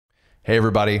Hey,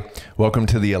 everybody. Welcome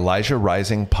to the Elijah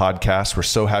Rising podcast. We're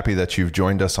so happy that you've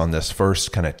joined us on this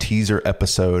first kind of teaser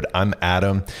episode. I'm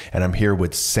Adam, and I'm here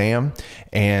with Sam.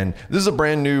 And this is a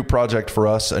brand new project for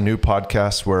us, a new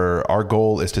podcast where our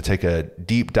goal is to take a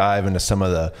deep dive into some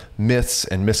of the myths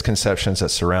and misconceptions that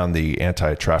surround the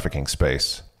anti-trafficking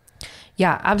space.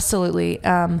 Yeah, absolutely.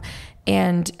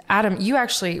 And Adam, you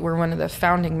actually were one of the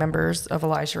founding members of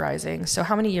Elijah Rising. So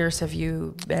how many years have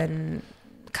you been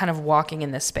kind of walking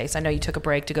in this space? I know you took a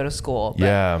break to go to school. But...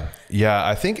 Yeah.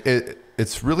 I think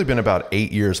it's really been about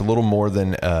 8 years, a little more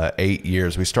than 8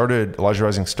 years. Elijah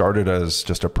Rising started as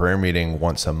just a prayer meeting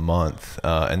once a month.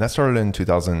 And that started in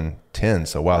 2010.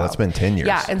 So wow, that's been 10 years.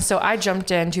 Yeah. And so I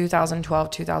jumped in 2012,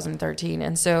 2013.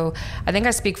 And so I think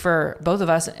I speak for both of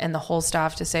us and the whole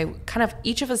staff to say kind of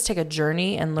each of us take a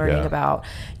journey and learning about,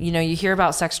 you hear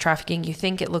about sex trafficking, you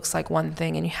think it looks like one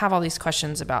thing, and you have all these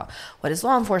questions about what is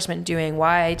law enforcement doing?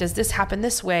 Why does this happen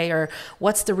this way? Or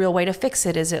what's the real way to fix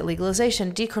it? Is it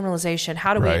legalization, decriminalization?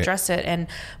 How do we address it? And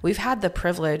we've had the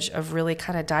privilege of really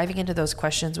kind of diving into those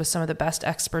questions with some of the best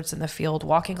experts in the field,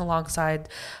 walking alongside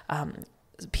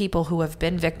people who have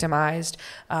been victimized,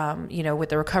 with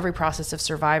the recovery process of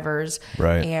survivors.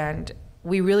 Right. And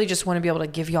we really just want to be able to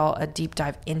give y'all a deep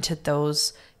dive into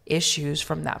those issues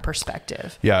from that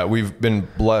perspective. Yeah, we've been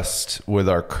blessed with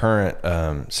our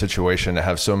current situation to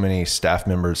have so many staff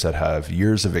members that have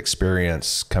years of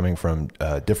experience coming from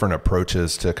different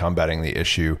approaches to combating the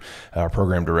issue. Our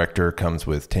program director comes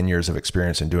with 10 years of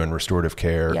experience in doing restorative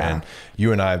care. Yeah. And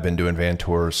you and I have been doing van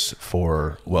tours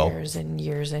for, years and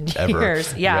years and ever.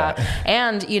 years. Yeah.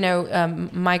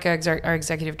 And, Micah, our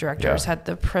executive director, has had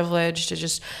the privilege to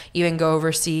just even go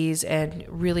overseas and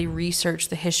really research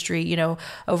the history,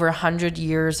 over 100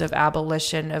 years of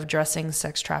abolition of addressing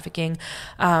sex trafficking.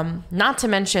 Not to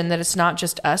mention that it's not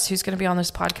just us who's going to be on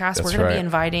this podcast. We're going to be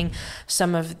inviting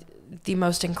some of the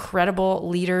most incredible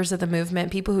leaders of the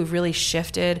movement, people who've really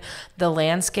shifted the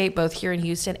landscape, both here in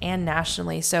Houston and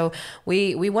nationally. So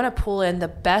we want to pull in the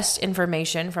best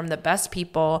information from the best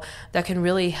people that can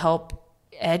really help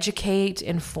educate,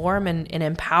 inform, and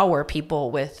empower people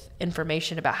with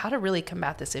information about how to really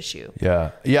combat this issue.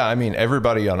 Yeah. I mean,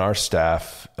 everybody on our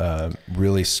staff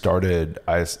really started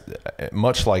as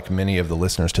much like many of the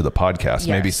listeners to the podcast.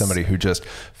 Maybe somebody who just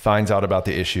finds out about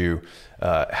the issue,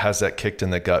 has that kicked in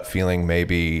the gut feeling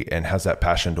maybe, and has that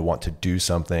passion to want to do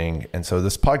something. And so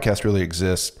this podcast really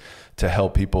exists to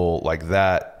help people like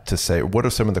that, to say, what are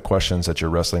some of the questions that you're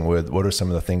wrestling with? What are some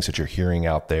of the things that you're hearing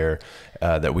out there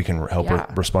that we can help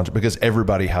respond to? Because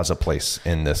everybody has a place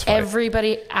in this fight.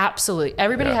 Absolutely.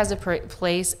 Everybody has a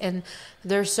place. And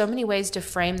there's so many ways to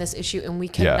frame this issue, and we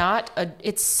cannot,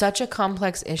 it's such a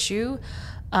complex issue.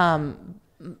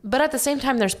 But at the same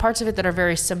time, there's parts of it that are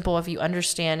very simple if you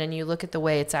understand and you look at the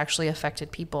way it's actually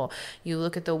affected people. You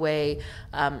look at the way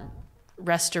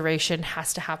restoration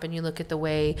has to happen. You look at the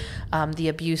way the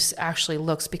abuse actually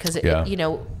looks, because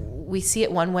we see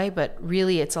it one way, but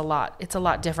really it's a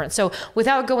lot different. So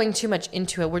without going too much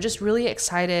into it, we're just really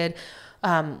excited.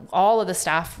 All of the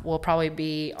staff will probably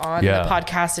be on the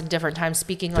podcast at different times,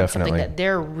 speaking on something that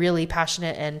they're really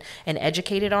passionate and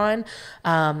educated on.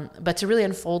 But to really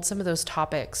unfold some of those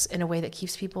topics in a way that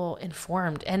keeps people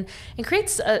informed and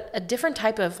creates a different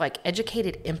type of like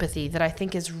educated empathy that I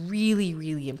think is really,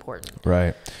 really important.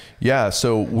 Right. Yeah.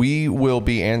 So we will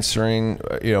be answering,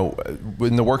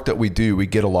 in the work that we do, we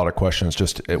get a lot of questions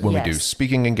just when we do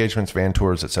speaking engagements, van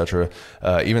tours, et cetera,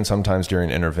 even sometimes during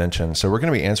intervention. So we're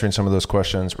going to be answering some of those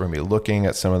questions. We're going to be looking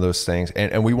at some of those things,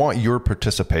 and we want your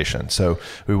participation. So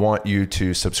we want you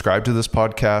to subscribe to this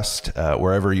podcast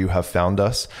wherever you have found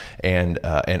us, and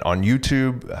on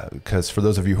YouTube, because for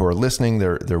those of you who are listening,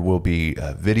 there will be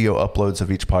video uploads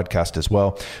of each podcast as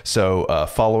well. So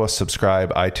follow us,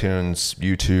 subscribe, iTunes,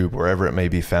 YouTube, wherever it may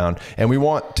be found. And we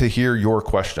want to hear your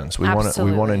questions. We want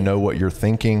to know what you're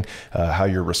thinking, how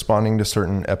you're responding to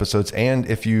certain episodes, and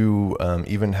if you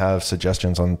even have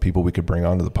suggestions on people we could bring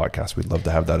onto the podcast, we'd love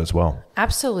to have that as well.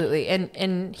 Absolutely.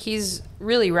 And he's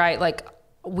really right. Like,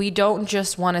 we don't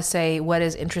just want to say what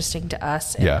is interesting to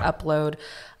us and upload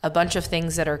a bunch of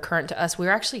things that are current to us.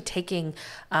 We're actually taking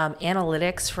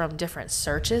analytics from different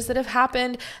searches that have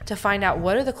happened to find out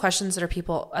what are the questions that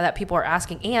people are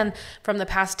asking. And from the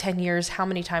past 10 years, how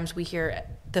many times we hear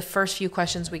the first few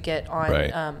questions we get on,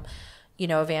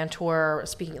 a van tour,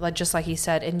 speaking, like just like he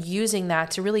said, and using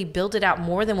that to really build it out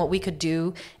more than what we could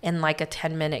do in like a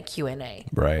 10-minute Q&A.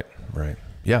 Right.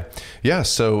 Yeah.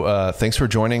 So thanks for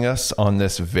joining us on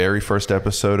this very first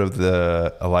episode of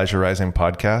the Elijah Rising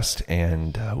podcast,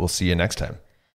 and we'll see you next time.